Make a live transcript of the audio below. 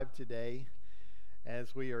today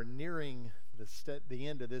as we are nearing the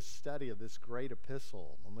end of this study of this great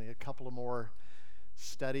epistle. Only a couple of more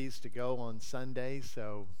studies to go on Sunday,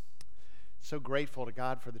 so grateful to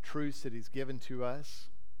God for the truths that He's given to us.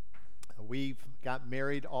 We've got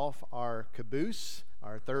married off our caboose,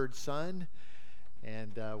 our third son,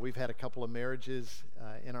 and we've had a couple of marriages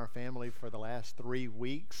in our family for the last 3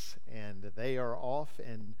 weeks, and they are off,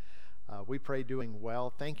 and we pray doing well.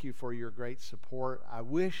 Thank you for your great support. I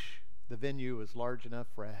wish the venue was large enough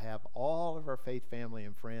for to have all of our faith family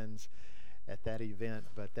and friends at that event,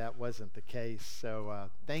 but that wasn't the case. So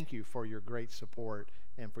thank you for your great support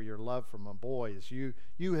and for your love for my boys.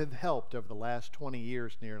 You have helped over the last 20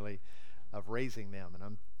 years nearly of raising them,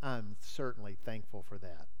 and I'm certainly thankful for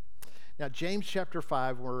that. Now, James chapter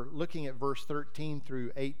 5, we're looking at verse 13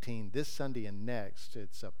 through 18 this Sunday and next.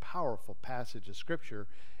 It's a powerful passage of Scripture,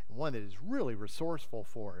 and one that is really resourceful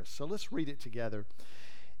for us. So let's read it together.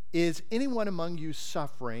 Is anyone among you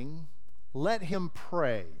suffering? Let him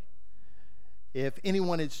pray. If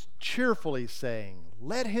anyone is cheerfully saying,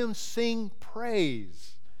 let him sing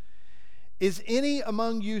praise. Is any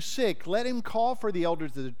among you sick? Let him call for the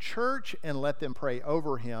elders of the church and let them pray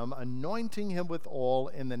over him, anointing him with oil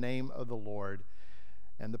in the name of the Lord.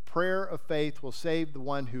 And the prayer of faith will save the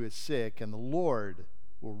one who is sick, and the Lord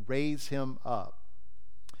will raise him up.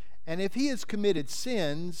 And if he has committed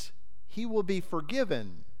sins, he will be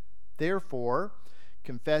forgiven. Therefore,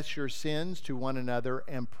 confess your sins to one another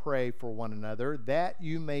and pray for one another, that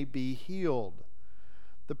you may be healed.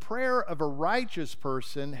 The prayer of a righteous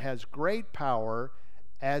person has great power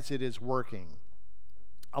as it is working.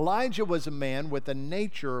 Elijah was a man with a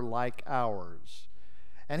nature like ours,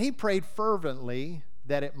 and he prayed fervently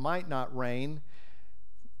that it might not rain,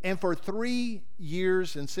 and for 3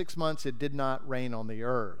 years and 6 months it did not rain on the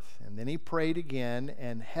earth. And then he prayed again,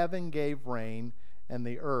 and heaven gave rain, and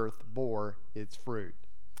the earth bore its fruit.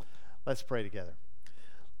 Let's pray together.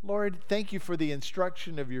 Lord, thank you for the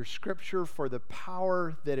instruction of your Scripture, for the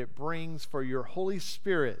power that it brings, for your Holy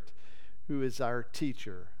Spirit, who is our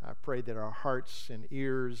teacher. I pray that our hearts and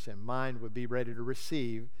ears and mind would be ready to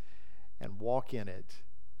receive and walk in it.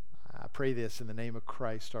 I pray this in the name of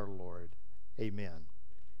Christ our Lord. Amen.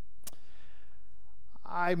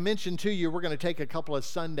 I mentioned to you we're going to take a couple of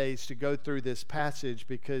Sundays to go through this passage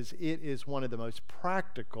because it is one of the most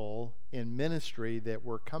practical in ministry that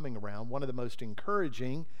we're coming around, one of the most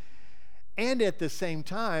encouraging, and at the same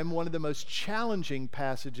time, one of the most challenging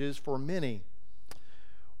passages for many.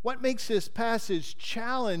 What makes this passage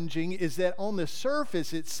challenging is that on the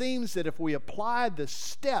surface, it seems that if we apply the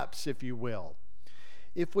steps, if you will,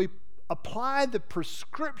 if we apply the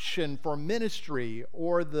prescription for ministry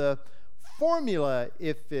or the formula,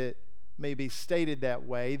 if it may be stated that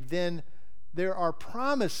way, then there are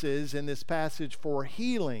promises in this passage for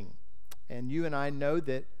healing. And you and I know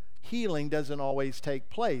that healing doesn't always take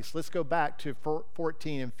place. Let's go back to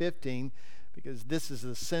 14 and 15 because this is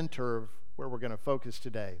the center of where we're going to focus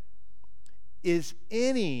today. Is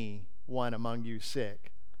anyone among you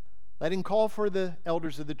sick? Let him call for the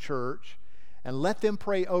elders of the church and let them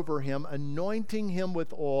pray over him, anointing him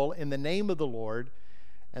with oil in the name of the Lord.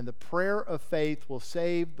 And the prayer of faith will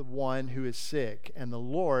save the one who is sick, and the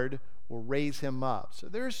Lord will raise him up. So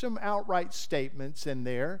there's some outright statements in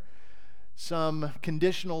there, some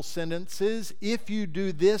conditional sentences. If you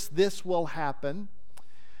do this, this will happen.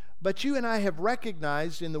 But you and I have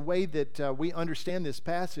recognized in the way that we understand this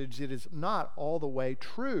passage, it is not all the way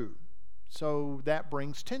true. So that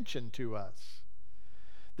brings tension to us.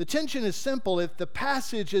 The tension is simple. If the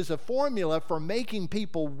passage is a formula for making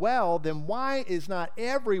people well, then why is not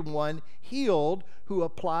everyone healed who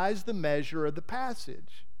applies the measure of the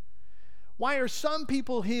passage? Why are some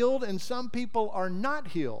people healed and some people are not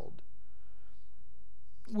healed?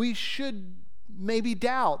 We should maybe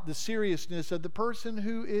doubt the seriousness of the person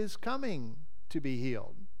who is coming to be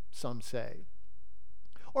healed, some say.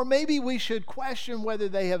 Or maybe we should question whether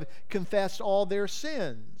they have confessed all their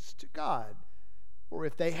sins to God. Or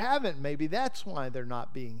if they haven't, maybe that's why they're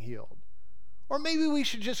not being healed. Or maybe we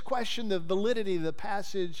should just question the validity of the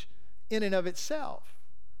passage in and of itself.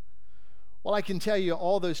 Well, I can tell you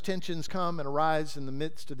all those tensions come and arise in the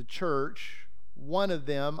midst of the church. One of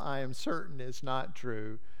them, I am certain, is not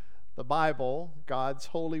true. The Bible, God's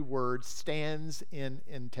holy word, stands in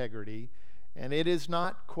integrity, and it is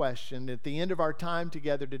not questioned. At the end of our time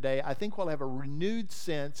together today, I think we'll have a renewed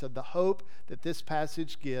sense of the hope that this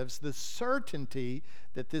passage gives, the certainty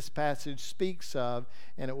that this passage speaks of,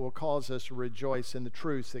 and it will cause us to rejoice in the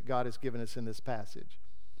truths that God has given us in this passage.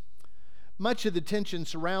 Much of the tension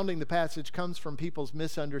surrounding the passage comes from people's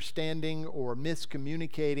misunderstanding or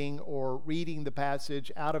miscommunicating or reading the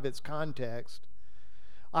passage out of its context.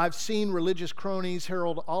 I've seen religious cronies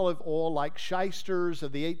herald olive oil like shysters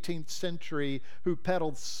of the 18th century who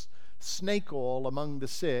peddled snake oil among the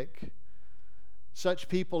sick. Such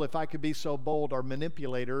people, if I could be so bold, are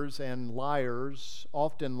manipulators and liars,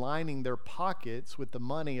 often lining their pockets with the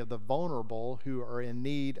money of the vulnerable who are in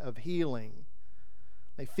need of healing.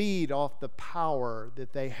 They feed off the power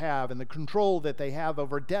that they have and the control that they have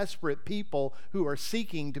over desperate people who are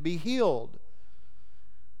seeking to be healed.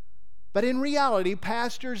 But in reality,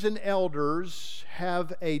 pastors and elders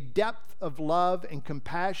have a depth of love and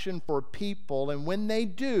compassion for people, and when they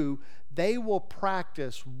do, they will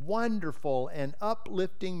practice wonderful and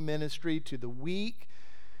uplifting ministry to the weak,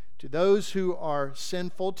 to those who are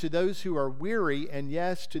sinful, to those who are weary, and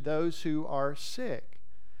yes, to those who are sick.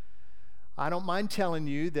 I don't mind telling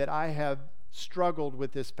you that I have struggled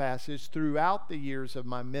with this passage throughout the years of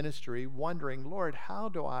my ministry, wondering, Lord, how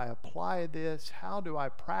do I apply this? How do I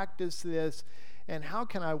practice this? And how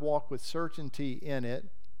can I walk with certainty in it?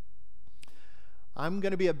 I'm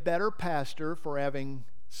going to be a better pastor for having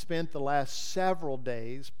spent the last several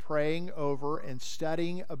days praying over and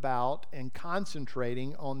studying about and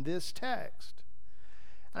concentrating on this text.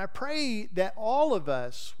 And I pray that all of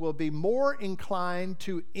us will be more inclined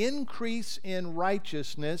to increase in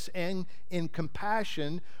righteousness and in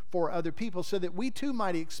compassion for other people so that we too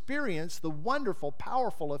might experience the wonderful,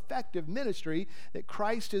 powerful, effective ministry that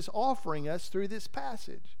Christ is offering us through this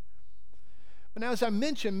passage. But now, as I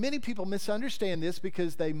mentioned, many people misunderstand this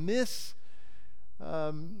because they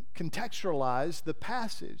contextualize the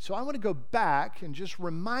passage. So I want to go back and just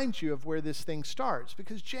remind you of where this thing starts,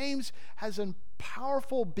 because James has a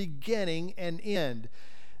powerful beginning and end.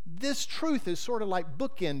 This truth is sort of like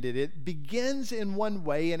bookended. It begins in one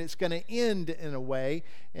way and it's going to end in a way,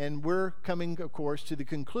 and we're coming, of course, to the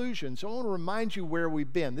conclusion. So I want to remind you where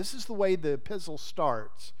we've been. This is the way the epistle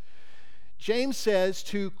starts. James says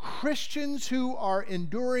to Christians who are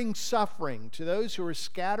enduring suffering, to those who are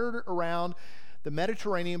scattered around the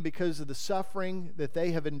Mediterranean because of the suffering that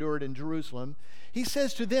they have endured in Jerusalem, he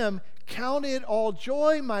says to them, "Count it all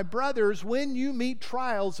joy, my brothers, when you meet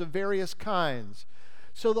trials of various kinds."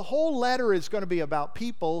 So the whole letter is going to be about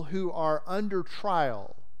people who are under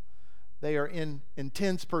trial. They are in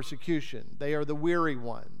intense persecution. They are the weary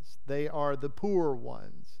ones. They are the poor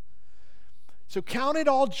ones. So count it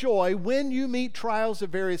all joy when you meet trials of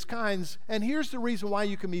various kinds. And here's the reason why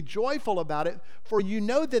you can be joyful about it. For you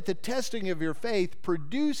know that the testing of your faith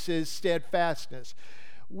produces steadfastness.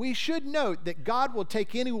 We should note that God will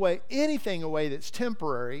take anything away that's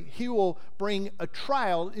temporary. He will bring a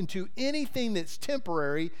trial into anything that's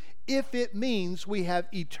temporary if it means we have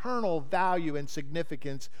eternal value and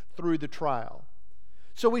significance through the trial.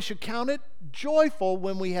 So we should count it joyful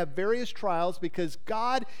when we have various trials, because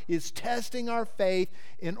God is testing our faith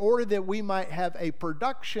in order that we might have a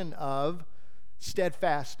production of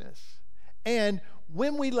steadfastness. And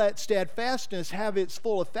when we let steadfastness have its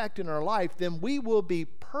full effect in our life, then we will be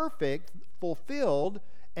perfect, fulfilled,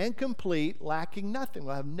 and complete, lacking nothing.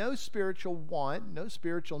 We'll have no spiritual want, no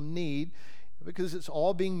spiritual need, because it's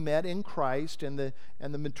all being met in Christ and the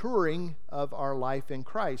maturing of our life in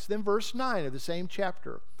Christ. Then verse 9 of the same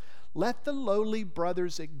chapter, let the lowly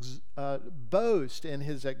brothers boast in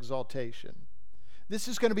his exaltation. This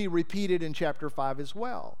is going to be repeated in chapter 5 as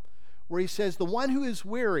well, where he says, the one who is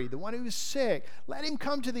weary, the one who is sick, let him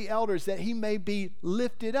come to the elders that he may be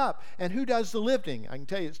lifted up. And who does the lifting? I can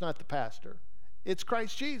tell you it's not the pastor. It's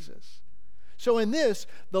Christ Jesus. So in this,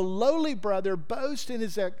 the lowly brother boasts in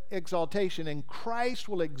his exaltation, and Christ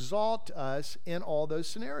will exalt us in all those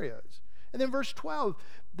scenarios. And then verse 12,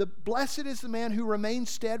 blessed is the man who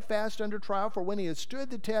remains steadfast under trial, for when he has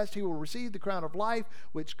stood the test, he will receive the crown of life,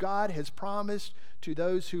 which God has promised to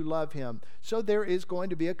those who love him. So there is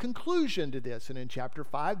going to be a conclusion to this. And in chapter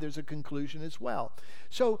 5, there's a conclusion as well.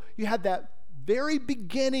 So you have that very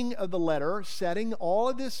beginning of the letter setting all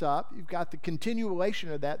of this up. You've got the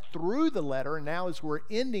continuation of that through the letter, and now as we're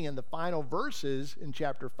ending in the final verses in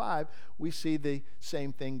chapter 5, we see the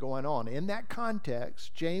same thing going on. In that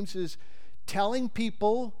context, James is telling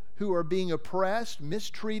people who are being oppressed,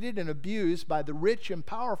 mistreated, and abused by the rich and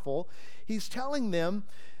powerful, he's telling them,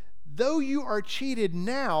 though you are cheated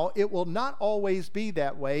now, it will not always be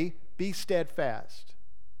that way. Be steadfast.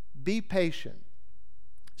 Be patient.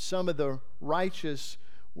 Some of the righteous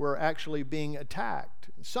were actually being attacked,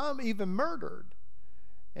 some even murdered,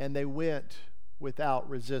 and they went without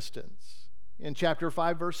resistance. In chapter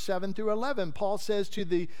 5, verse 7 through 11, Paul says to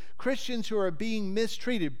the Christians who are being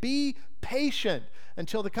mistreated, be patient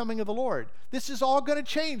until the coming of the Lord. This is all going to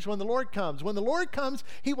change when the Lord comes. When the Lord comes,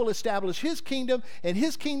 he will establish his kingdom, and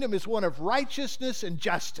his kingdom is one of righteousness and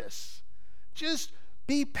justice. Just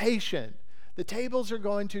be patient. The tables are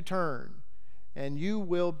going to turn, and you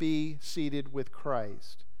will be seated with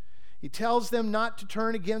Christ. He tells them not to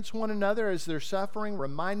turn against one another as they're suffering,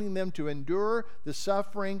 reminding them to endure the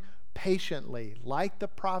suffering patiently, like the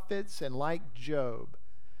prophets and like Job.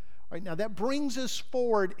 All right, now that brings us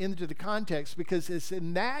forward into the context, because it's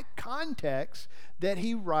in that context that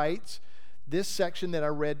he writes this section that I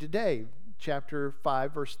read today, chapter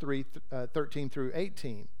 5, verse 13 through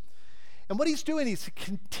 18. And what he's doing, he's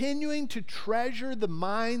continuing to treasure the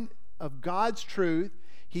mind of God's truth.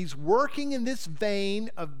 He's working in this vein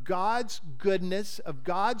of God's goodness, of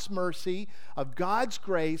God's mercy, of God's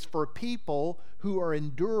grace for people who are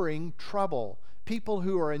enduring trouble, people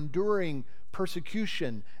who are enduring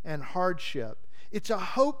persecution and hardship. It's a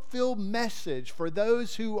hope-filled message for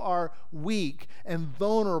those who are weak and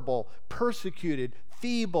vulnerable, persecuted,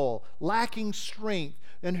 feeble, lacking strength,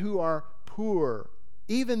 and who are poor,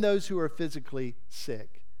 even those who are physically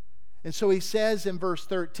sick. And so he says in verse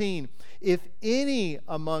 13, if any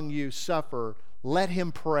among you suffer, let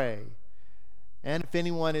him pray. And if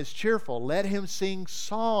anyone is cheerful, let him sing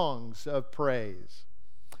songs of praise.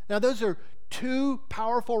 Now, those are two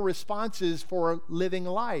powerful responses for living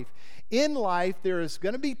life. In life, there is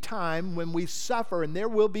going to be time when we suffer, and there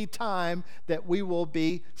will be time that we will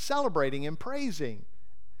be celebrating and praising.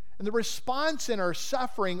 And the response in our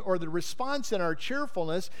suffering or the response in our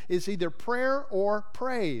cheerfulness is either prayer or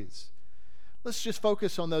praise. Let's just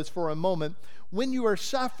focus on those for a moment. When you are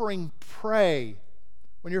suffering, pray.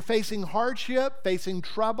 When you're facing hardship, facing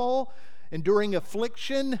trouble, enduring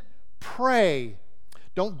affliction, pray.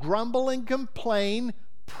 Don't grumble and complain.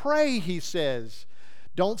 Pray, he says.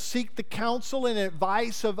 Don't seek the counsel and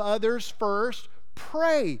advice of others first.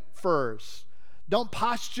 Pray first. Don't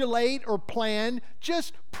postulate or plan.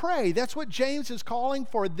 Just pray. That's what James is calling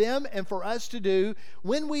for them and for us to do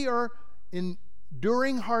when we are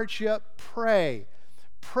enduring hardship. Pray.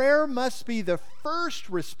 Prayer must be the first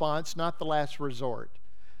response, not the last resort.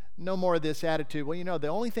 No more of this attitude, well, the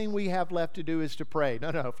only thing we have left to do is to pray.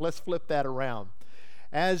 No, let's flip that around.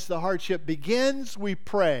 As the hardship begins, we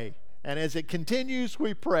pray. And as it continues,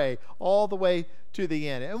 we pray all the way to the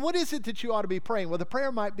end. And what is it that you ought to be praying? Well, the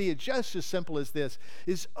prayer might be just as simple as this,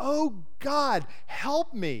 is, oh God,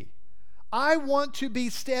 help me. I want to be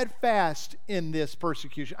steadfast in this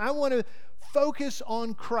persecution. I want to focus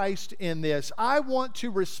on Christ in this. I want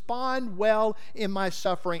to respond well in my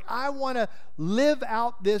suffering. I want to live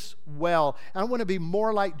out this well. I want to be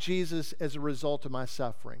more like Jesus as a result of my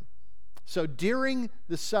suffering. So during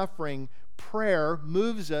the suffering, prayer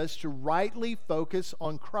moves us to rightly focus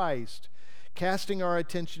on Christ, casting our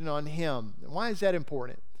attention on Him. Why is that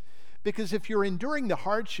important? Because if you're enduring the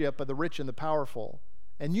hardship of the rich and the powerful,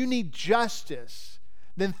 and you need justice,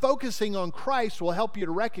 then focusing on Christ will help you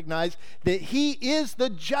to recognize that He is the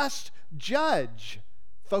just judge.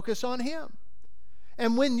 Focus on Him.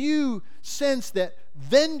 And when you sense that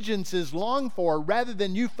vengeance is longed for, rather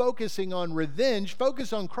than you focusing on revenge,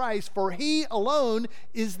 focus on Christ, for He alone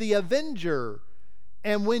is the avenger.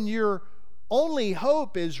 And when your only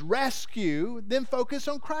hope is rescue, then focus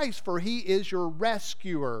on Christ, for He is your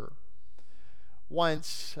rescuer.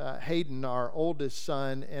 Once, Hayden, our oldest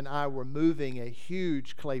son, and I were moving a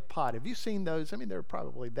huge clay pot. Have you seen those? I mean, they're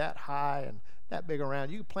probably that high and that big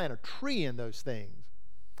around. You could plant a tree in those things.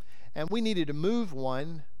 And we needed to move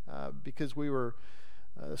one because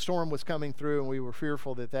a storm was coming through, and we were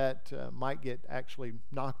fearful that might get actually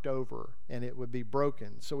knocked over and it would be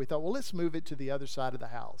broken. So we thought, well, let's move it to the other side of the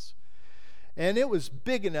house. And it was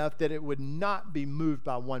big enough that it would not be moved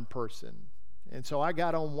by one person. And so I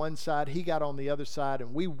got on one side, he got on the other side,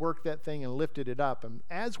 and we worked that thing and lifted it up. And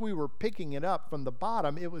as we were picking it up from the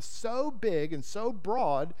bottom, it was so big and so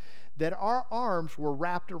broad that our arms were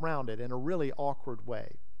wrapped around it in a really awkward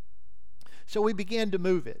way. So we began to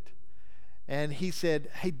move it. And he said,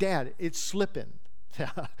 hey, Dad, it's slipping.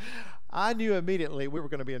 I knew immediately we were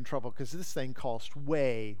going to be in trouble because this thing cost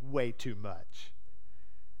way, way too much.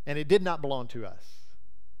 And it did not belong to us.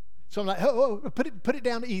 So I'm like, put it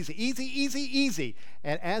down easy, easy, easy, easy.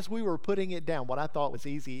 And as we were putting it down, what I thought was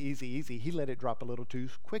easy, easy, easy, he let it drop a little too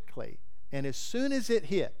quickly. And as soon as it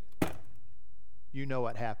hit, you know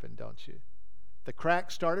what happened, don't you? The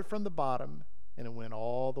crack started from the bottom, and it went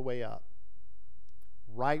all the way up,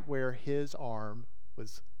 right where his arm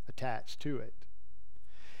was attached to it.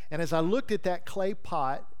 And as I looked at that clay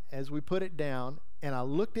pot, as we put it down, and I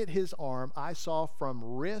looked at his arm. I saw from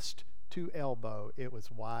wrist to elbow, it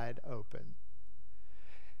was wide open.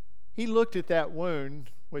 He looked at that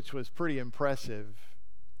wound, which was pretty impressive,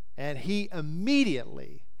 and he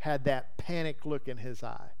immediately had that panic look in his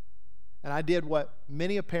eye. And I did what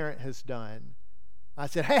many a parent has done. I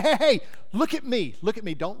said, hey, look at me. Look at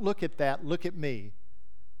me. Don't look at that. Look at me.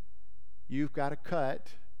 You've got a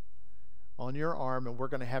cut on your arm, and we're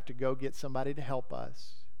going to have to go get somebody to help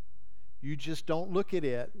us. You just don't look at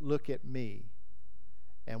it. Look at me,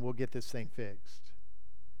 and we'll get this thing fixed.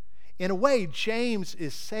 In a way, James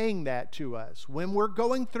is saying that to us. When we're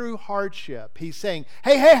going through hardship, he's saying,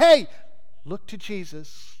 hey, look to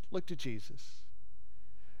Jesus. Look to Jesus.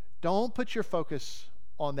 Don't put your focus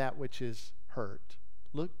on that which is hurt.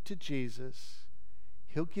 Look to Jesus.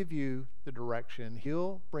 He'll give you the direction.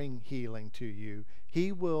 He'll bring healing to you.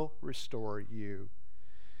 He will restore you.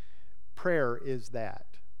 Prayer is that.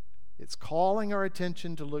 It's calling our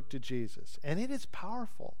attention to look to Jesus. And it is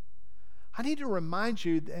powerful. I need to remind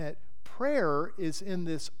you that prayer is in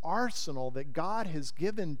this arsenal that God has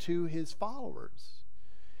given to his followers.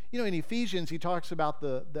 You know, in Ephesians, he talks about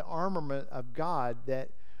the armament of God that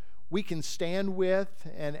we can stand with,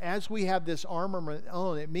 and as we have this armament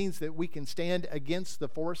on, it means that we can stand against the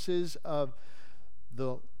forces of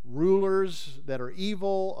the rulers that are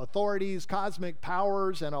evil, authorities, cosmic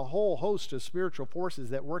powers, and a whole host of spiritual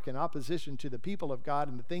forces that work in opposition to the people of God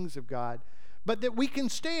and the things of God, but that we can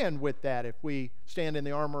stand with that if we stand in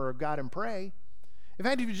the armor of God and pray. In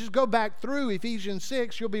fact, if you just go back through Ephesians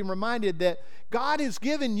 6, you'll be reminded that God has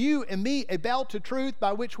given you and me a belt of truth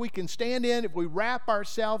by which we can stand in if we wrap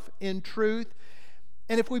ourselves in truth.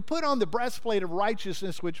 And if we put on the breastplate of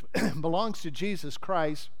righteousness, which belongs to Jesus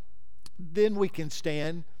Christ, then we can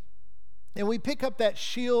stand. And we pick up that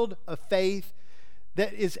shield of faith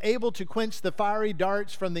that is able to quench the fiery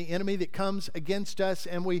darts from the enemy that comes against us.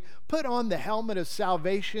 And we put on the helmet of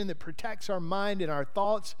salvation that protects our mind and our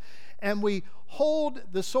thoughts. And we hold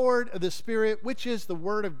the sword of the Spirit, which is the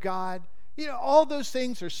Word of God. You know, all those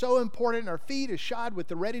things are so important. Our feet are shod with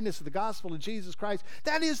the readiness of the gospel of Jesus Christ.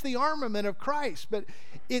 That is the armament of Christ. But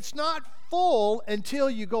it's not full until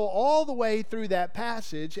you go all the way through that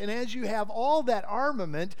passage. And as you have all that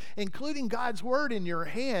armament, including God's Word in your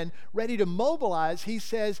hand, ready to mobilize, he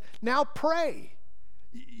says, now pray.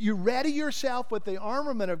 You ready yourself with the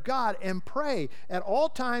armament of God and pray at all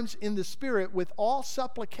times in the Spirit with all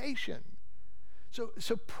supplication.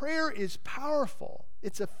 So prayer is powerful.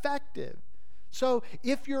 It's effective. So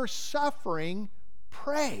if you're suffering,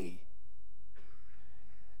 pray.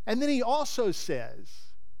 And then he also says,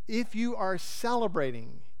 if you are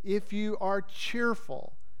celebrating, if you are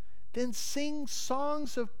cheerful, then sing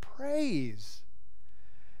songs of praise.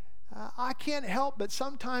 I can't help but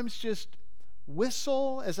sometimes just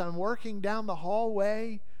whistle as I'm working down the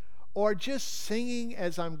hallway, or just singing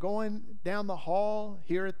as I'm going down the hall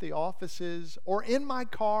here at the offices or in my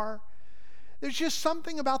car. There's just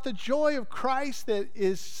something about the joy of Christ that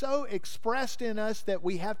is so expressed in us that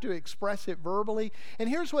we have to express it verbally. And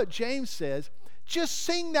here's what James says, just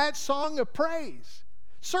sing that song of praise.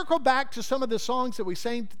 Circle back to some of the songs that we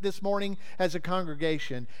sang this morning as a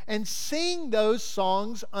congregation and sing those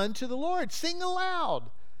songs unto the Lord. Sing aloud.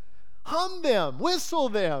 Hum them, whistle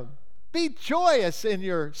them, be joyous in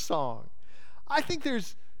your song. I think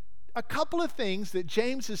there's a couple of things that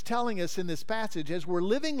James is telling us in this passage. As we're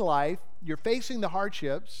living life, you're facing the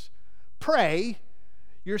hardships, pray,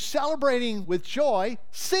 you're celebrating with joy,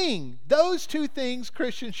 sing. Those two things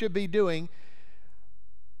Christians should be doing.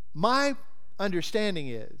 My understanding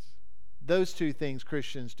is those two things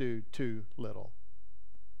Christians do too little.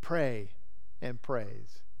 Pray and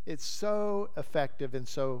praise. It's so effective and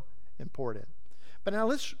so important. But now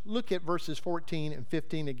let's look at verses 14 and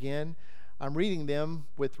 15 again. I'm reading them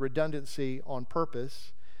with redundancy on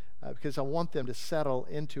purpose because I want them to settle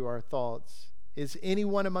into our thoughts. Is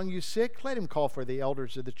anyone among you sick? Let him call for the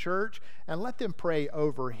elders of the church and let them pray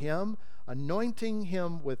over him, anointing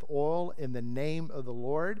him with oil in the name of the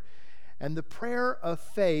Lord. And the prayer of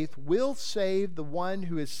faith will save the one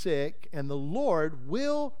who is sick, and the Lord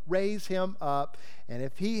will raise him up. And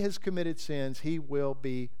if he has committed sins, he will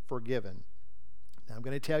be forgiven. Now, I'm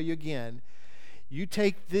going to tell you again, you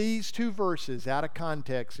take these two verses out of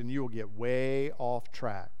context and you will get way off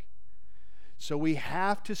track. So we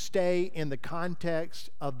have to stay in the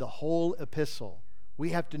context of the whole epistle.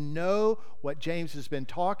 We have to know what James has been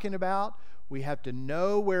talking about. We have to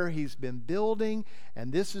know where he's been building,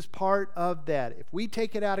 and this is part of that. If we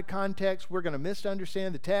take it out of context, we're going to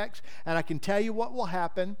misunderstand the text, and I can tell you what will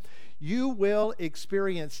happen. You will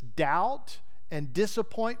experience doubt and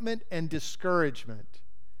disappointment and discouragement.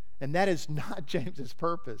 And that is not James's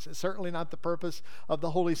purpose. It's certainly not the purpose of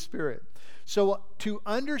the Holy Spirit. So to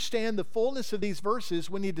understand the fullness of these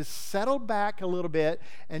verses, we need to settle back a little bit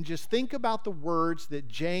and just think about the words that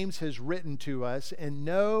James has written to us and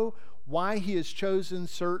know why he has chosen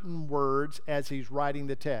certain words as he's writing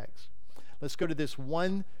the text. Let's go to this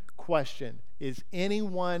one question. Is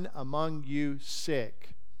anyone among you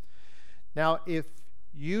sick? Now, if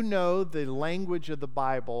you know the language of the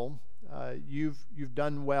Bible, you've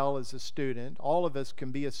done well as a student. All of us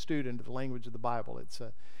can be a student of the language of the Bible. It's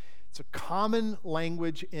a common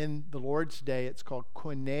language in the Lord's day. It's called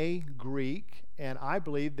Koine Greek, and I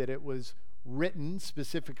believe that it was written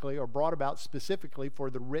specifically or brought about specifically for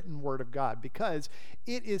the written Word of God because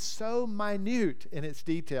it is so minute in its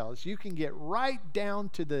details. You can get right down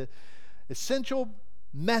to the essential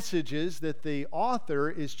messages that the author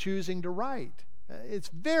is choosing to write. It's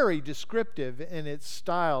very descriptive in its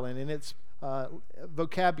style and in its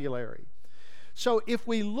vocabulary. So if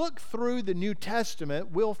we look through the New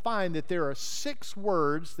Testament, we'll find that there are 6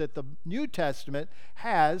 words that the New Testament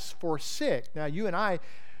has for sick. Now, you and I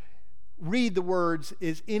read the words,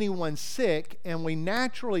 is anyone sick? And we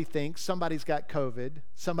naturally think somebody's got COVID,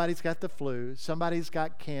 somebody's got the flu, somebody's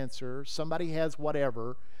got cancer, somebody has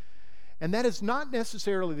whatever. And that is not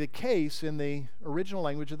necessarily the case in the original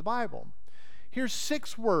language of the Bible. Here's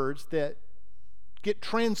 6 words that get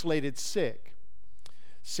translated sick.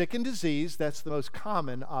 Sick and disease, that's the most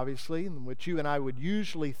common, obviously, and which you and I would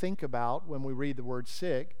usually think about when we read the word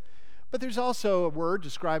sick. But there's also a word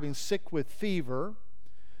describing sick with fever.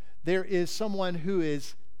 There is someone who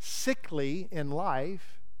is sickly in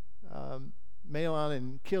life. Mahlon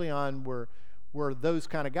and Chilion were those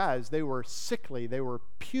kind of guys. They were sickly. They were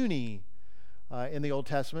puny in the Old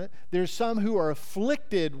Testament. There's some who are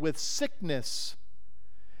afflicted with sickness.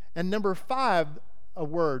 And number 5, a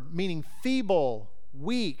word meaning feeble,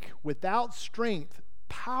 weak, without strength,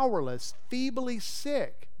 powerless, feebly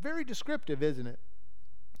sick. Very descriptive, isn't it?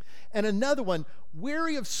 And another one,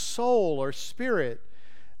 weary of soul or spirit.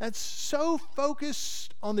 That's so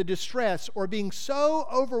focused on the distress or being so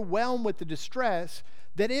overwhelmed with the distress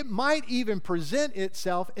that it might even present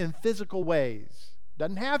itself in physical ways.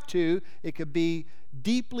 Doesn't have to. It could be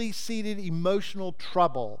deeply seated emotional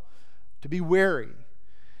trouble, to be weary.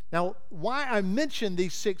 Now, why I mention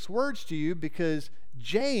these 6 words to you, because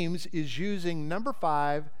James is using number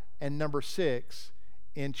 5 and number 6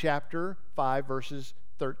 in chapter 5, verses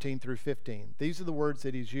 13 through 15. These are the words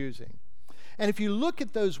that he's using. And if you look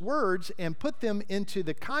at those words and put them into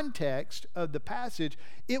the context of the passage,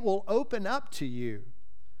 it will open up to you.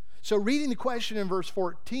 So reading the question in verse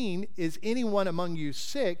 14, is anyone among you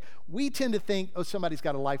sick? We tend to think, oh, somebody's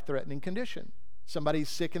got a life-threatening condition. Somebody's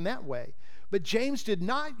sick in that way. But James did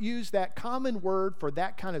not use that common word for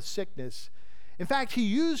that kind of sickness. In fact, he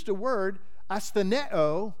used a word,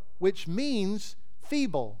 astheneo, which means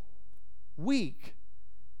feeble, weak,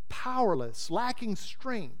 powerless, lacking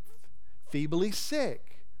strength, feebly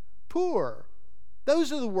sick, poor.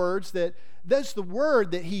 Those are the words that's the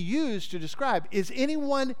word that he used to describe. Is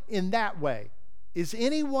anyone in that way? Is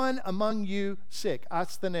anyone among you sick?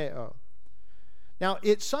 Astheneo. Now,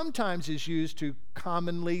 it sometimes is used to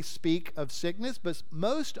commonly speak of sickness, but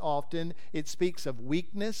most often it speaks of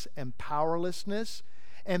weakness and powerlessness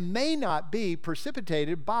and may not be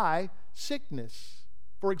precipitated by sickness.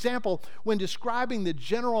 For example, when describing the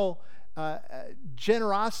general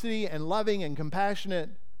generosity and loving and compassionate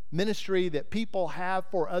ministry that people have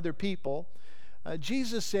for other people,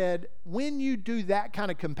 Jesus said, when you do that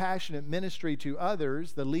kind of compassionate ministry to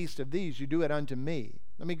others, the least of these, you do it unto me.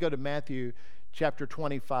 Let me go to Matthew chapter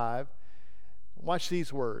 25. Watch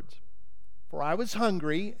these words. For I was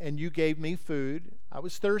hungry, and you gave me food. I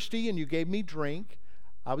was thirsty, and you gave me drink.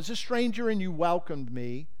 I was a stranger, and you welcomed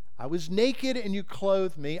me. I was naked, and you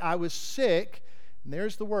clothed me. I was sick, and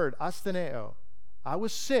there's the word, astheneo. I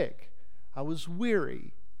was sick. I was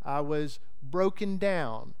weary. I was broken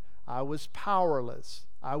down. I was powerless.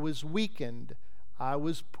 I was weakened. I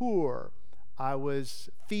was poor. I was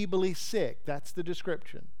feebly sick. That's the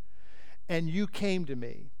description. And you came to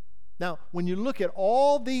me. Now, when you look at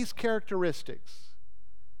all these characteristics,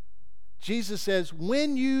 Jesus says,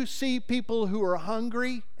 when you see people who are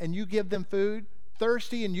hungry and you give them food,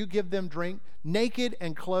 thirsty and you give them drink, naked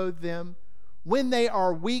and clothe them, when they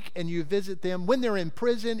are weak and you visit them, when they're in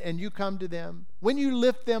prison and you come to them, when you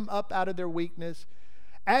lift them up out of their weakness,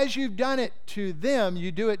 as you've done it to them,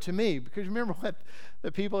 you do it to me. Because remember what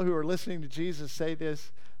the people who are listening to Jesus say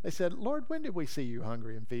this? They said, Lord, when did we see you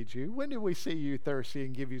hungry and feed you? When did we see you thirsty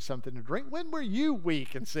and give you something to drink? When were you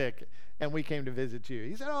weak and sick and we came to visit you?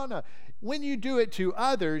 He said, oh no, when you do it to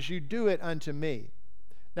others, you do it unto me.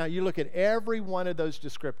 Now, you look at every one of those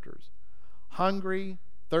descriptors: hungry,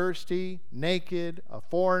 thirsty, naked, a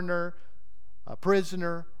foreigner, a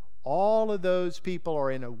prisoner. All of those people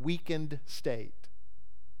are in a weakened state.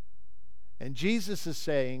 And Jesus is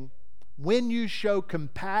saying, when you show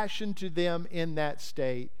compassion to them in that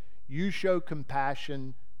state, you show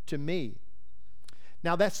compassion to me.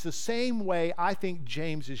 Now, that's the same way I think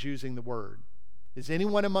James is using the word. Is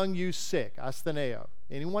anyone among you sick? Astheneo.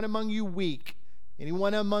 Anyone among you weak?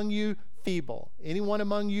 Anyone among you feeble? Anyone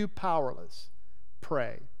among you powerless?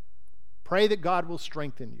 Pray. Pray that God will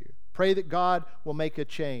strengthen you. Pray that God will make a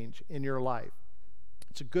change in your life.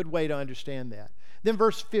 It's a good way to understand that. Then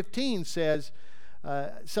verse 15 says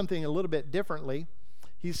something a little bit differently.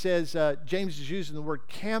 He says, James is using the word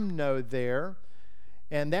kamno there,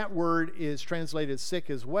 and that word is translated sick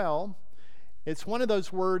as well. It's one of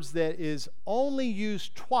those words that is only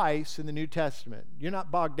used twice in the New Testament. You're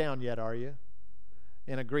not bogged down yet, are you?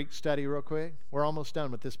 In a Greek study real quick? We're almost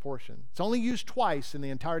done with this portion. It's only used twice in the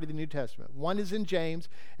entirety of the New Testament. One is in James,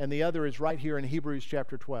 and the other is right here in Hebrews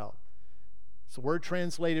chapter 12. It's a word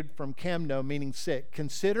translated from kamno, meaning sick.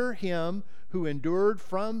 Consider him who endured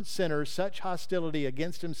from sinners such hostility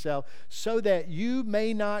against himself, so that you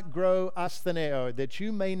may not grow astheneo, that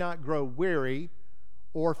you may not grow weary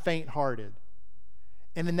or faint-hearted.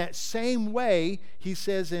 And in that same way, he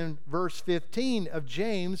says in verse 15 of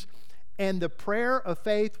James, and the prayer of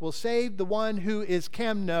faith will save the one who is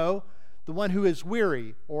kamno, the one who is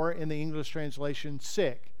weary, or in the English translation,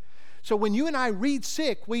 sick. So when you and I read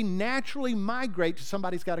sick, we naturally migrate to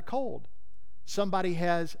somebody's got a cold. Somebody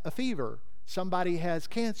has a fever. Somebody has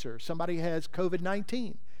cancer. Somebody has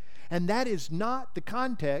COVID-19. And that is not the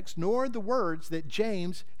context nor the words that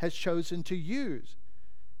James has chosen to use.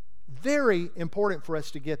 Very important for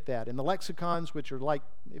us to get that. In the lexicons, which are like,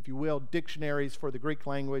 if you will, dictionaries for the Greek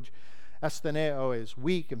language, astheneo is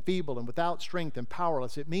weak and feeble and without strength and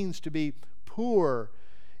powerless. It means to be poor.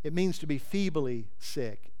 It means to be feebly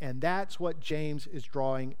sick. And that's what James is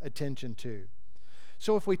drawing attention to.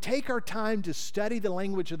 So if we take our time to study the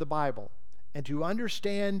language of the Bible and to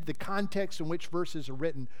understand the context in which verses are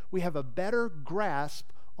written, we have a better grasp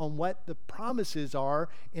on what the promises are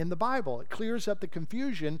in the Bible. It clears up the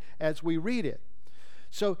confusion as we read it.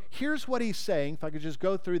 So here's what he's saying, if I could just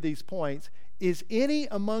go through these points. Is any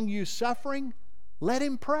among you suffering? Let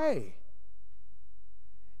him pray.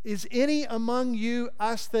 Is any among you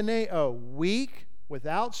astheneo, weak,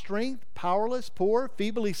 without strength, powerless, poor,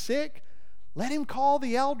 feebly sick? Let him call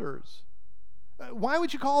the elders. Why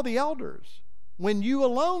would you call the elders when you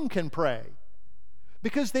alone can pray?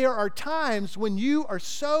 Because there are times when you are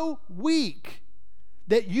so weak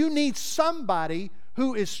that you need somebody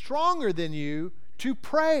who is stronger than you to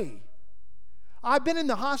pray. I've been in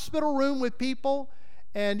the hospital room with people,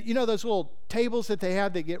 and you know those little tables that they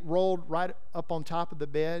have that get rolled right up on top of the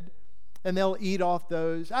bed, and they'll eat off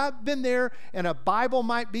those. I've been there, and a Bible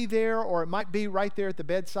might be there, or it might be right there at the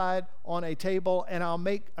bedside on a table, and I'll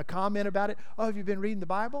make a comment about it. Oh, have you been reading the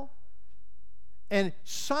Bible? And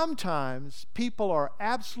sometimes people are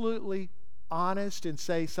absolutely honest and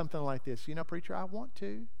say something like this. You know, preacher, I want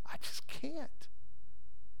to. I just can't.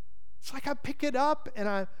 It's like I pick it up and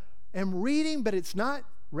I am reading, but it's not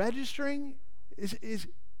registering. It's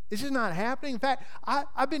just not happening. In fact,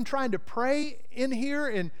 I've been trying to pray in here,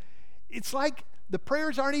 and it's like the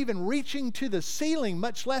prayers aren't even reaching to the ceiling,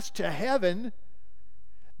 much less to heaven.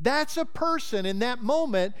 That's a person in that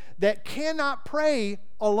moment that cannot pray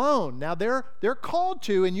alone. Now, they're called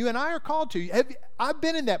to, and you and I are called to. I've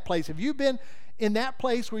been in that place. Have you been in that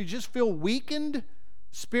place where you just feel weakened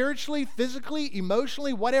spiritually, physically,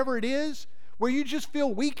 emotionally, whatever it is, where you just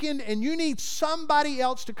feel weakened and you need somebody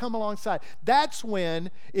else to come alongside? That's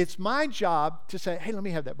when it's my job to say, hey, let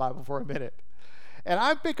me have that Bible for a minute. And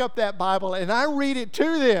I pick up that Bible and I read it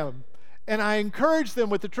to them. And I encourage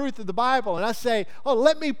them with the truth of the Bible. And I say, oh,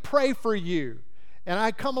 let me pray for you. And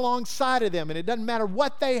I come alongside of them. And it doesn't matter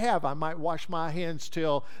what they have. I might wash my hands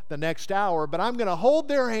till the next hour. But I'm going to hold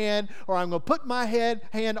their hand, or I'm going to put my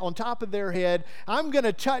hand on top of their head. I'm going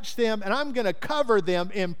to touch them, and I'm going to cover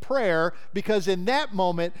them in prayer, because in that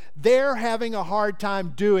moment, they're having a hard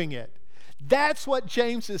time doing it. That's what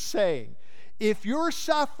James is saying. If you're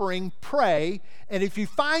suffering, pray. And if you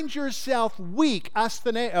find yourself weak,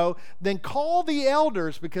 astheneo, then call the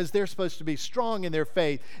elders, because they're supposed to be strong in their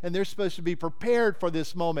faith and they're supposed to be prepared for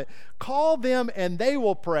this moment. Call them and they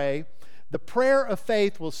will pray. The prayer of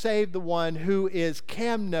faith will save the one who is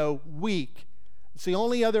kamno, weak. It's the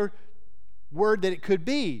only other word that it could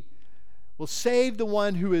be. Will save the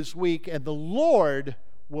one who is weak, and the Lord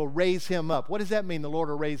will raise him up. What does that mean, the Lord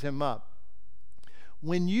will raise him up?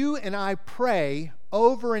 When you and I pray,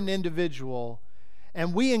 over an individual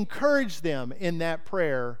and we encourage them in that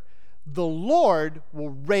prayer, the Lord will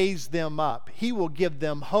raise them up. He will give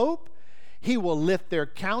them hope. He will lift their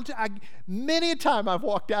countenance. Many a time I've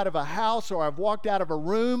walked out of a house, or I've walked out of a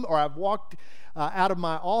room, or I've walked out of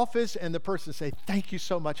my office, and the person say, "Thank you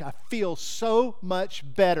so much. I feel so much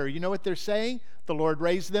better." You know what they're saying? The Lord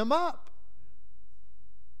raised them up.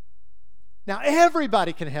 Now,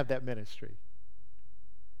 everybody can have that ministry.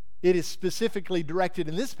 It is specifically directed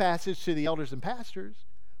in this passage to the elders and pastors,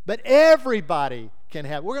 but everybody can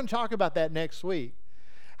have. We're going to talk about that next week.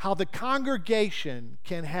 How the congregation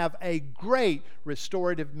can have a great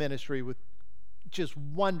restorative ministry with just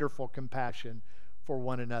wonderful compassion for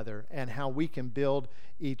one another, and how we can build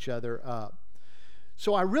each other up.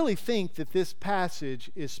 So I really think that this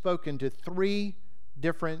passage is spoken to three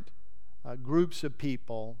different groups of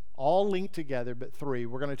people, all linked together, but three.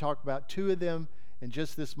 We're going to talk about two of them in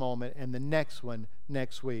just this moment, and the next one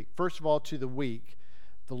next week. First of all, to the weak.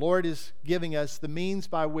 The Lord is giving us the means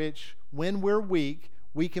by which, when we're weak,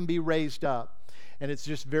 we can be raised up. And it's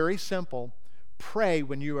just very simple. Pray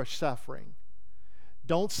when you are suffering.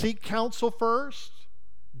 Don't seek counsel first.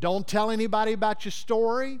 Don't tell anybody about your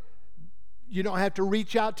story. You don't have to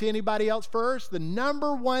reach out to anybody else first. The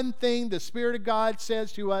number one thing the Spirit of God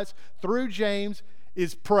says to us through James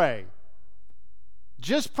is pray.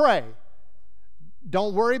 Just pray.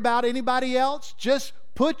 Don't worry about anybody else. Just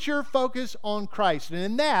put your focus on Christ. And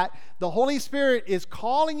in that, the Holy Spirit is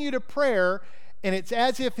calling you to prayer, and it's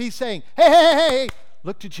as if He's saying, hey,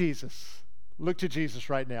 look to Jesus. Look to Jesus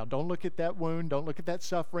right now. Don't look at that wound. Don't look at that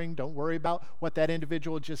suffering. Don't worry about what that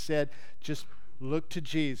individual just said. Just look to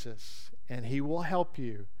Jesus, and He will help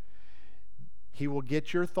you. He will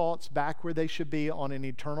get your thoughts back where they should be on an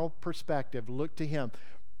eternal perspective. Look to Him.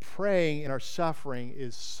 Praying in our suffering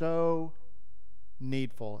is so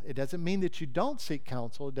needful. It doesn't mean that you don't seek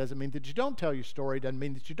counsel. It doesn't mean that you don't tell your story. It doesn't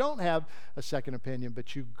mean that you don't have a second opinion,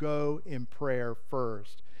 but you go in prayer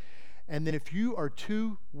first. And then if you are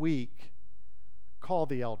too weak, call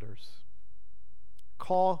the elders.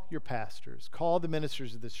 Call your pastors. Call the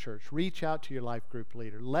ministers of this church. Reach out to your life group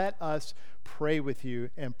leader. Let us pray with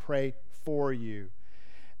you and pray for you.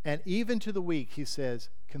 And even to the weak, he says,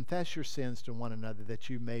 confess your sins to one another that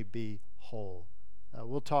you may be whole.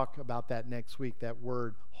 We'll talk about that next week, that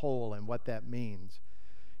word whole and what that means.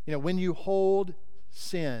 You know, when you hold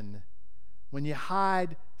sin, when you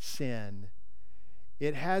hide sin,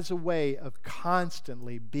 it has a way of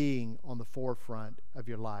constantly being on the forefront of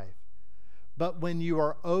your life. But when you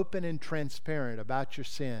are open and transparent about your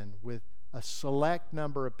sin with a select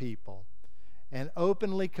number of people and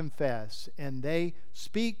openly confess, and they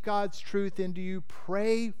speak God's truth into you,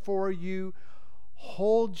 pray for you,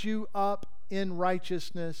 hold you up in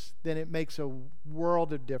righteousness, then it makes a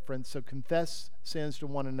world of difference. So confess sins to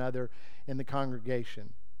one another in the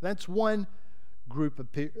congregation. That's one group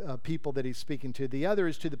of people that he's speaking to. The other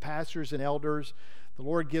is to the pastors and elders. The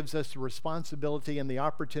Lord gives us the responsibility and the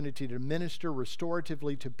opportunity to minister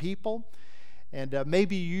restoratively to people. And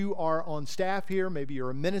maybe you are on staff here, maybe you're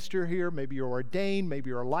a minister here, maybe you're ordained, maybe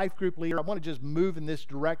you're a life group leader. I want to just move in this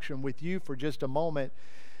direction with you for just a moment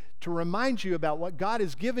to remind you about what God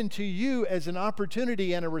has given to you as an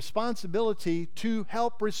opportunity and a responsibility to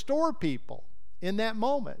help restore people in that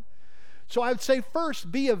moment. So I would say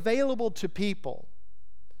first, be available to people.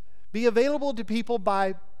 Be available to people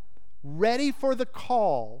by ready for the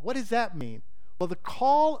call. What does that mean? Well, the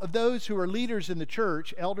call of those who are leaders in the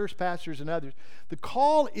church, elders, pastors, and others, the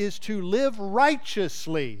call is to live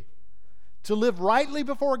righteously. To live rightly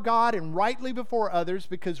before God and rightly before others,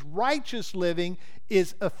 because righteous living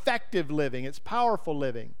is effective living. It's powerful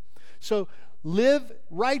living. So live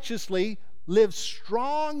righteously, live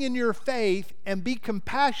strong in your faith, and be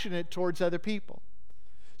compassionate towards other people.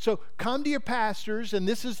 So come to your pastors, and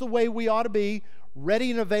this is the way we ought to be, ready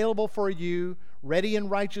and available for you, ready in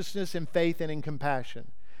righteousness and faith and in compassion.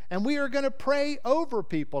 And we are going to pray over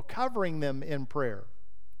people, covering them in prayer.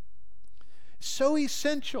 So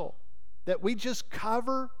essential that we just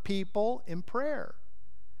cover people in prayer.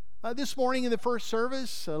 This morning in the first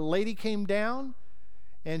service, a lady came down,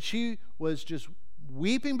 and she was just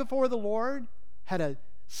weeping before the Lord, had a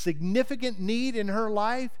significant need in her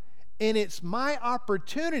life, and it's my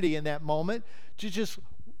opportunity in that moment to just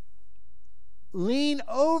lean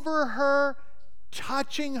over her,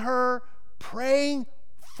 touching her, praying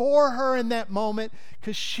for her in that moment,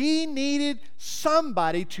 because she needed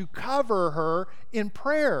somebody to cover her in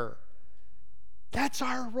prayer. That's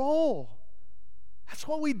our role. That's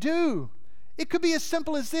what we do. It could be as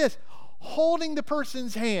simple as this, holding the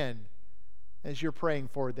person's hand as you're praying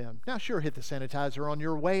for them. Now, sure, hit the sanitizer on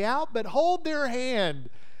your way out, but hold their hand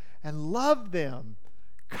and love them.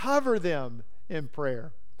 Cover them in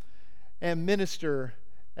prayer. And minister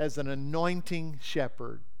as an anointing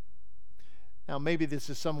shepherd. Now, maybe this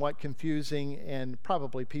is somewhat confusing, and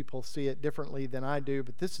probably people see it differently than I do,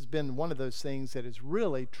 but this has been one of those things that has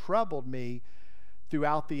really troubled me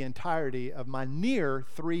throughout the entirety of my near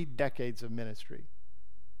 3 decades of ministry.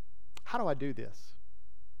 How do I do this?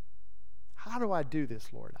 How do I do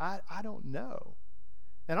this, Lord? I don't know.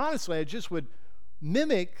 And honestly, I just would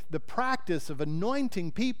mimic the practice of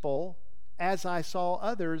anointing people as I saw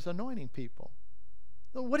others anointing people.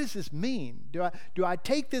 What does this mean? Do I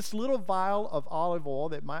take this little vial of olive oil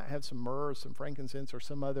that might have some myrrh or some frankincense or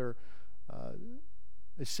some other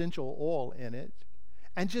essential oil in it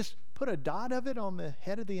and just put a dot of it on the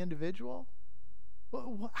head of the individual?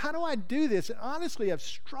 How do I do this? And honestly, I've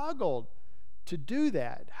struggled to do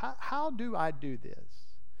that. How do I do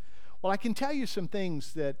this? Well, I can tell you some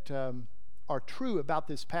things that are true about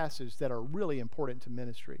this passage that are really important to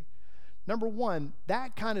ministry. Number one,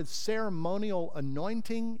 that kind of ceremonial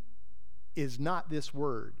anointing is not this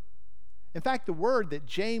word. In fact, the word that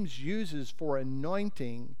James uses for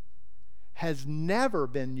anointing has never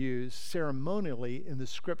been used ceremonially in the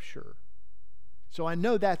Scripture. So I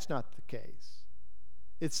know that's not the case.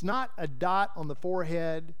 It's not a dot on the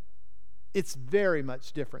forehead. It's very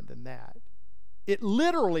much different than that. It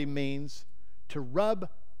literally means to rub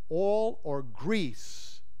oil or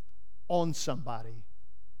grease on somebody.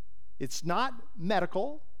 It's not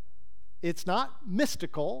medical. It's not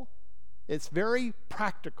mystical. It's very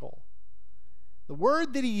practical. The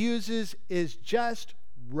word that he uses is just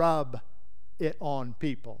rub it on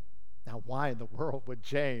people. Now, why in the world would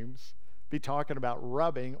James be talking about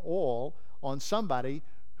rubbing oil on somebody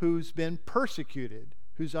who's been persecuted,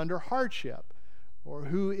 who's under hardship, or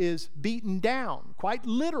who is beaten down? Quite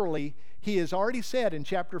literally, he has already said in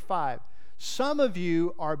chapter 5, some of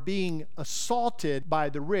you are being assaulted by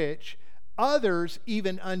the rich, others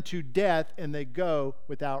even unto death, and they go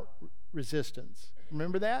without resistance.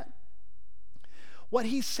 Remember that? What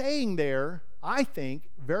he's saying there, I think,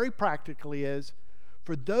 very practically is,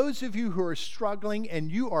 for those of you who are struggling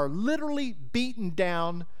and you are literally beaten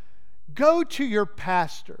down, go to your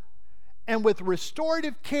pastor. And with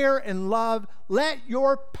restorative care and love, let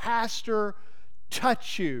your pastor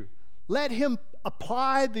touch you. Let him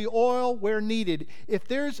apply the oil where needed. If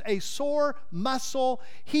there's a sore muscle,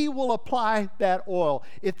 he will apply that oil.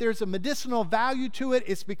 If there's a medicinal value to it,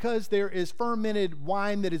 it's because there is fermented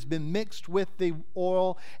wine that has been mixed with the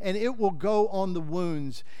oil, and it will go on the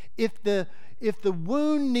wounds. If the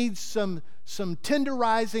wound needs some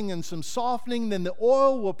tenderizing and some softening, then the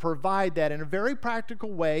oil will provide that in a very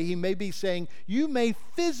practical way. He may be saying, you may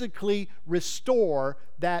physically restore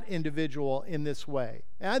that individual in this way.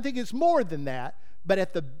 And I think it's more than that, but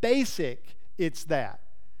at the basic, it's that.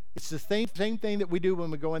 It's the same thing that we do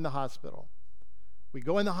when we go in the hospital. We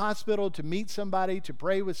go in the hospital to meet somebody, to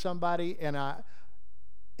pray with somebody, and I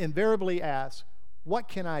invariably ask, what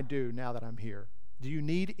can I do now that I'm here? Do you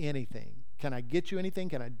need anything? Can I get you anything?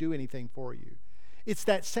 Can I do anything for you? It's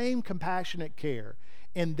that same compassionate care.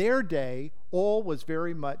 In their day, oil was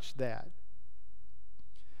very much that.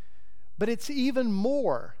 But it's even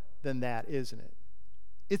more than that, isn't it?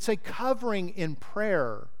 It's a covering in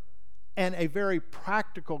prayer and a very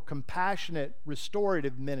practical, compassionate,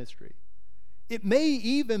 restorative ministry. It may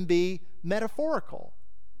even be metaphorical.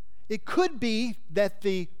 It could be that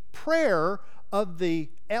the prayer of the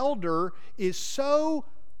elder is so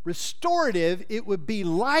restorative, it would be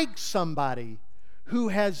like somebody who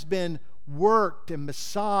has been worked and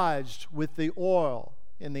massaged with the oil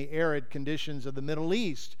in the arid conditions of the Middle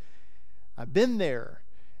East. I've been there,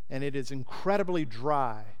 and it is incredibly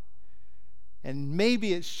dry. And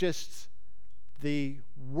maybe it's just the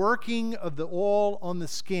working of the oil on the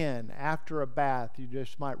skin after a bath. You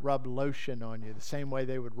just might rub lotion on you the same way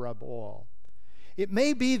they would rub oil. It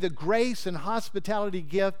may be the grace and hospitality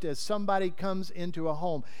gift as somebody comes into a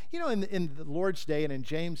home. You know, in the Lord's Day and in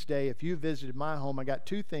James' Day, if you visited my home, I got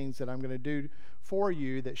 2 things that I'm going to do for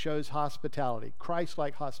you that shows hospitality,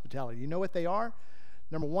 Christ-like hospitality. You know what they are?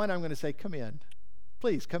 Number 1, I'm going to say, come in.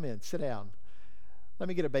 Please, come in, sit down. Let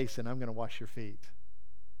me get a basin. I'm going to wash your feet.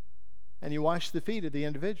 And you wash the feet of the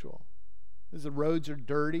individual. As the roads are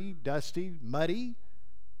dirty, dusty, muddy,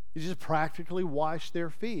 you just practically wash their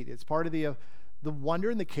feet. It's part of the wonder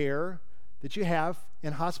and the care that you have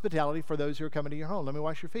in hospitality for those who are coming to your home. Let me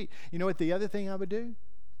wash your feet. You know what the other thing I would do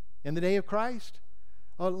in the day of Christ?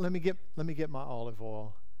 Oh, let me get my olive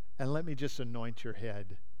oil and let me just anoint your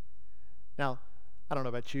head. Now, I don't know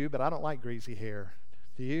about you, but I don't like greasy hair.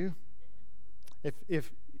 Do you?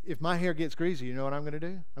 If my hair gets greasy, you know what I'm going to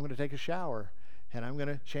do? I'm going to take a shower and I'm going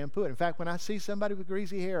to shampoo it. In fact, when I see somebody with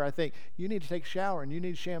greasy hair, I think, you need to take a shower and you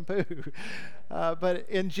need shampoo. But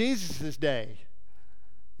in Jesus' day,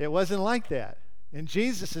 it wasn't like that. In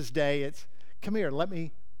Jesus' day, it's, come here, let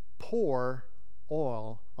me pour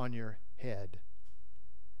oil on your head.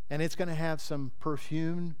 And it's going to have some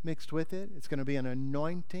perfume mixed with it. It's going to be an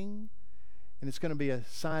anointing. And it's going to be a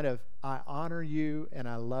sign of, I honor you and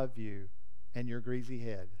I love you and your greasy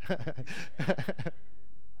head.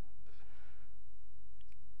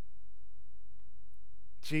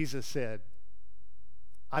 Jesus said,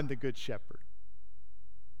 I'm the good shepherd.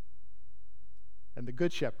 And the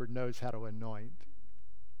good shepherd knows how to anoint.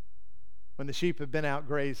 When the sheep have been out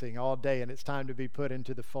grazing all day and it's time to be put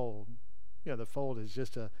into the fold, the fold is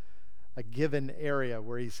just a given area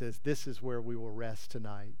where he says, this is where we will rest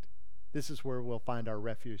tonight. This is where we'll find our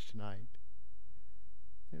refuge tonight.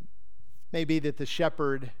 It may be that the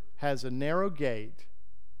shepherd has a narrow gate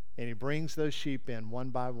and he brings those sheep in one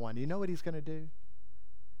by one. You know what he's going to do?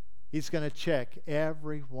 He's going to check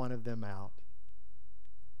every one of them out.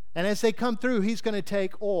 And as they come through, he's going to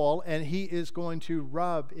take oil and he is going to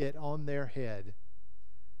rub it on their head.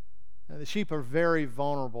 Now, the sheep are very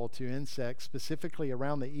vulnerable to insects, specifically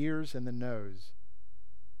around the ears and the nose.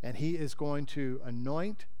 And he is going to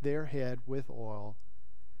anoint their head with oil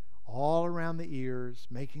all around the ears,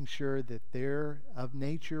 making sure that they're of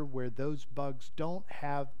nature where those bugs don't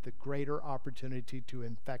have the greater opportunity to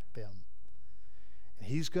infect them. And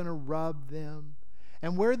he's going to rub them.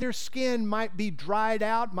 And where their skin might be dried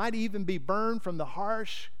out, might even be burned from the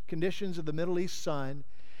harsh conditions of the Middle East sun,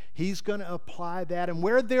 he's going to apply that. And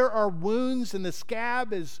where there are wounds and the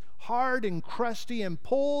scab is hard and crusty and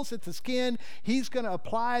pulls at the skin, he's going to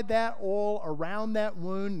apply that oil around that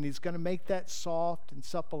wound and he's going to make that soft and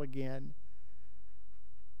supple again.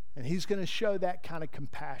 And he's going to show that kind of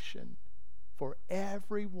compassion for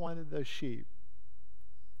every one of those sheep.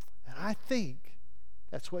 And I think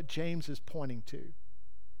that's what James is pointing to.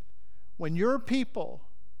 When your people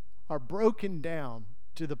are broken down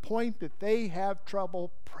to the point that they have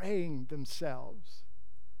trouble praying themselves,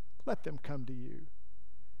 let them come to you.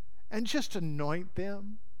 And just anoint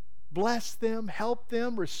them, bless them, help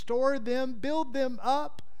them, restore them, build them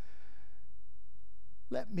up.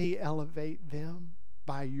 Let me elevate them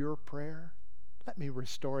by your prayer. Let me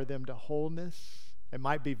restore them to wholeness. It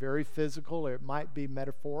might be very physical, or it might be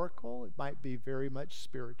metaphorical, it might be very much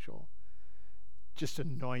spiritual. Just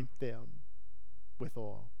anoint them with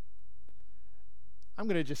oil. I'm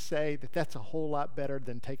going to just say that that's a whole lot better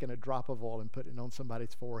than taking a drop of oil and putting it on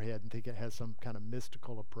somebody's forehead and think it has some kind of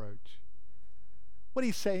mystical approach. What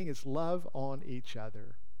he's saying is love on each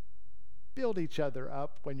other. Build each other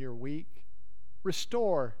up when you're weak.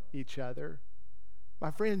 Restore each other.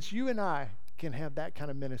 My friends, you and I can have that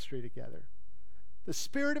kind of ministry together. The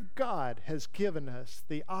Spirit of God has given us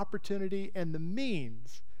the opportunity and the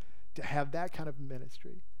means to have that kind of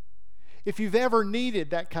ministry. If you've ever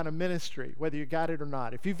needed that kind of ministry, whether you got it or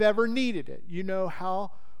not, if you've ever needed it, you know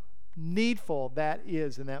how needful that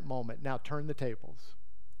is in that moment. Now turn the tables,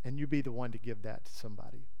 and you be the one to give that to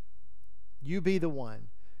somebody. You be the one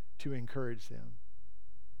to encourage them.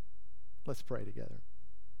 Let's pray together.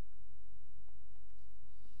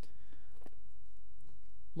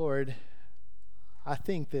 Lord, I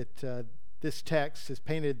think that this text has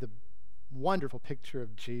painted the wonderful picture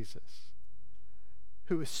of Jesus,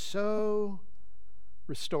 who is so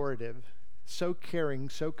restorative, so caring,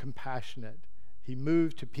 so compassionate. He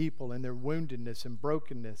moved to people in their woundedness and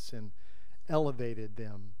brokenness and elevated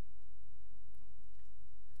them.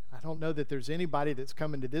 I don't know that there's anybody that's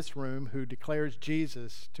come into this room who declares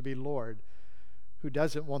Jesus to be Lord who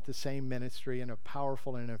doesn't want the same ministry in a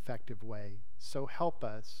powerful and effective way. So help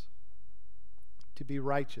us to be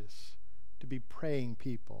righteous, to be praying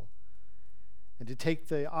people, and to take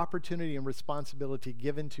the opportunity and responsibility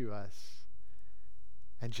given to us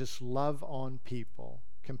and just love on people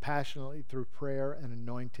compassionately through prayer and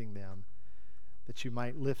anointing them, that you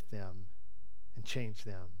might lift them and change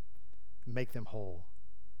them and make them whole.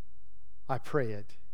 I pray it